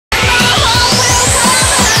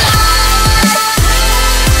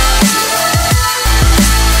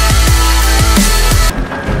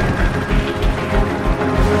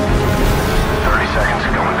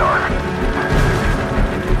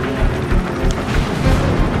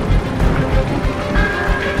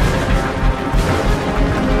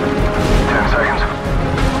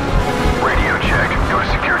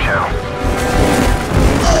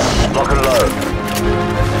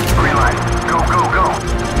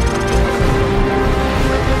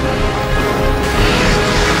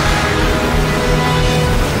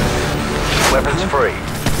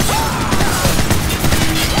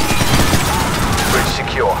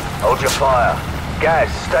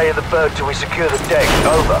Guys, stay at the bird till we secure the deck.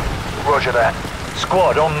 Over. Roger that.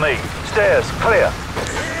 Squad, on me. Stairs, clear.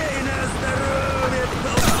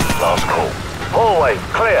 Last call. Hallway,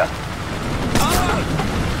 clear.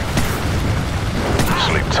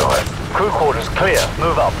 Sleep tight. Crew quarters, clear.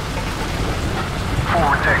 Move up.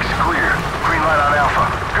 Forward deck's clear. Green light on Alpha.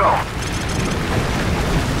 Go.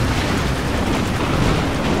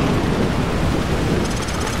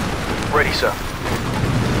 Ready, sir.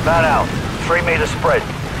 Man out. 3 meter spread.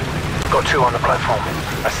 Got 2 on the platform.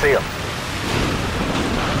 I see them.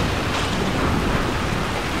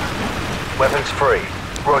 Weapons free.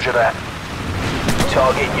 Roger that.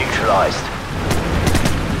 Target neutralized.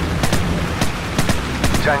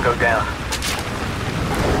 Tango down.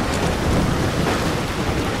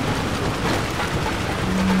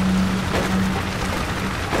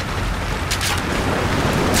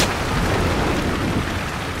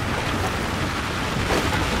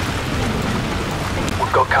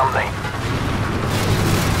 We've got company.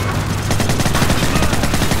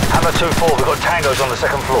 Hammer 2-4, we've got tangos on the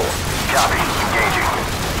second floor. Copy. Engaging.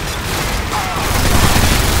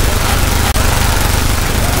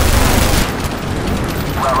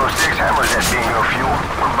 Bravo 6, Hammer's at bingo fuel.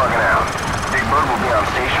 We're bugging out. Big Bird will be on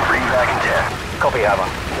station for evac in 10. Copy, Hammer.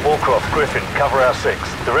 Wallcroft, Griffin, cover our 6.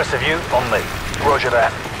 The rest of you, on me. Roger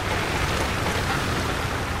that.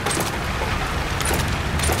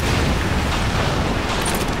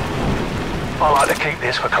 I like to keep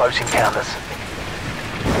this for close encounters.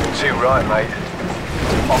 Too right, mate.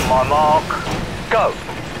 On my mark, go.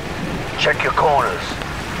 Check your corners.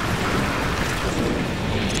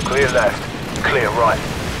 Clear left, clear right.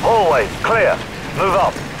 Hallway, clear. Move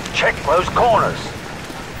up. Check those corners.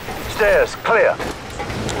 Stairs, clear.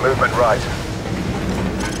 Movement right.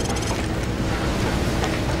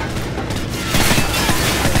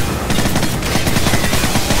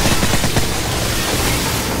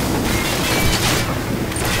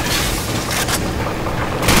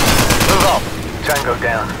 Move up. Tango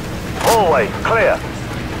down. Hallway, clear.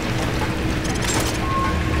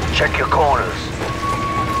 Check your corners.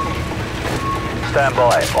 Stand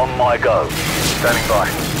by, on my go. Standing by.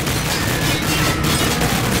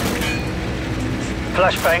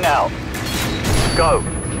 Flashbang out. Go.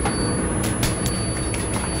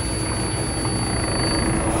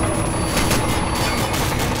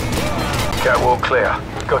 Catwalk clear.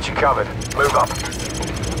 Got you covered. Move up.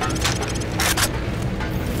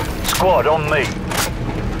 Squad, on me.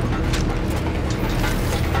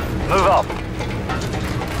 Move up.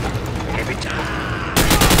 Keep it down.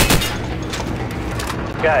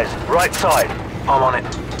 Guys, right side. I'm on it.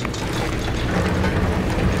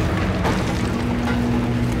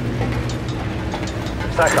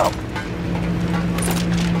 Stack up.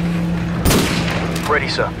 Ready,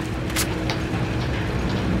 sir.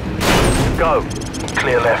 Go.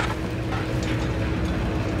 Clear left.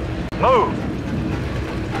 Move.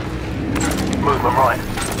 Movement right.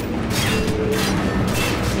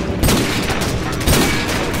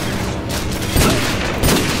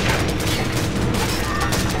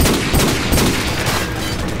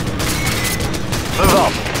 Move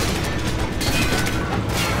up.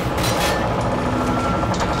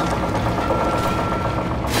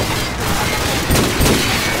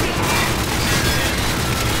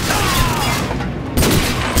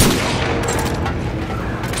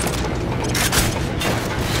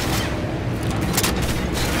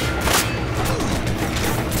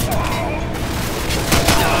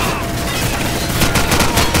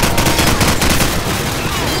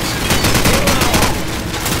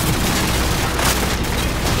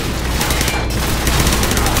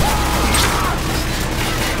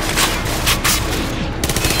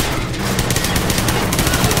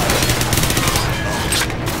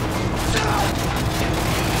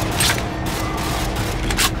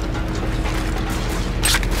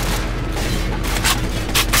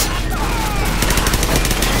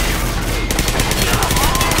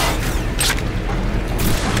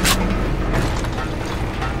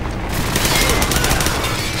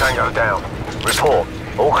 Tango down. Report.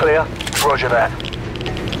 All clear? Roger that.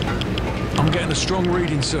 I'm getting a strong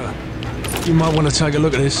reading, sir. You might want to take a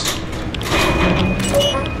look at this.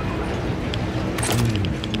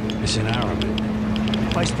 It's in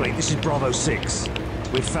Arabic. Faceplate, this is Bravo 6.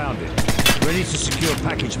 We've found it. Ready to secure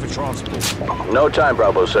package for transport. No time,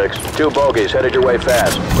 Bravo 6. 2 bogies headed your way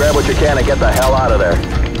fast. Grab what you can and get the hell out of there.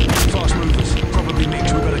 Fast movers. Probably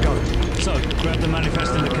mixed. We better go. So, grab the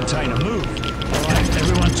manifest in the container. Move. All right,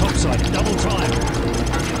 everyone topside. Double time.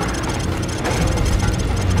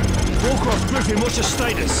 Wallcroft, Griffin, what's your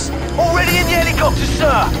status? Already in the helicopter,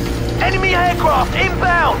 sir! Enemy aircraft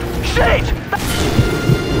inbound! Shit!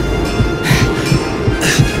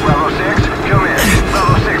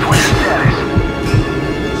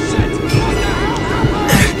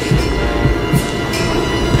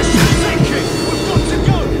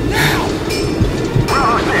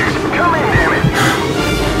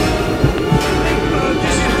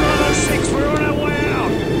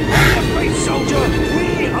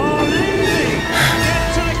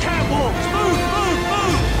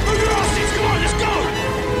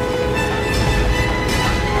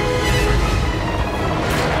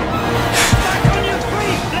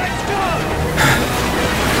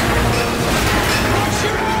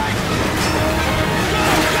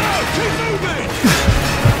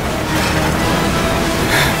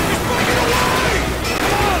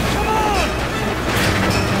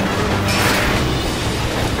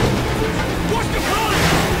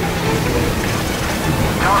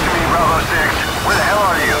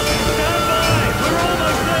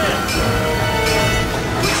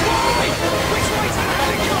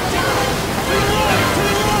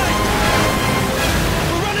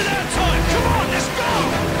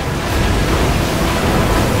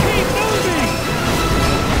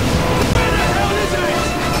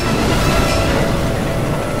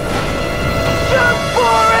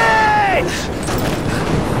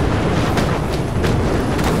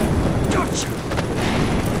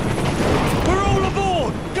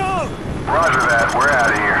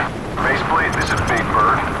 Big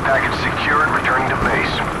Bird. Package secured, returning to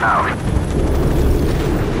base. Out.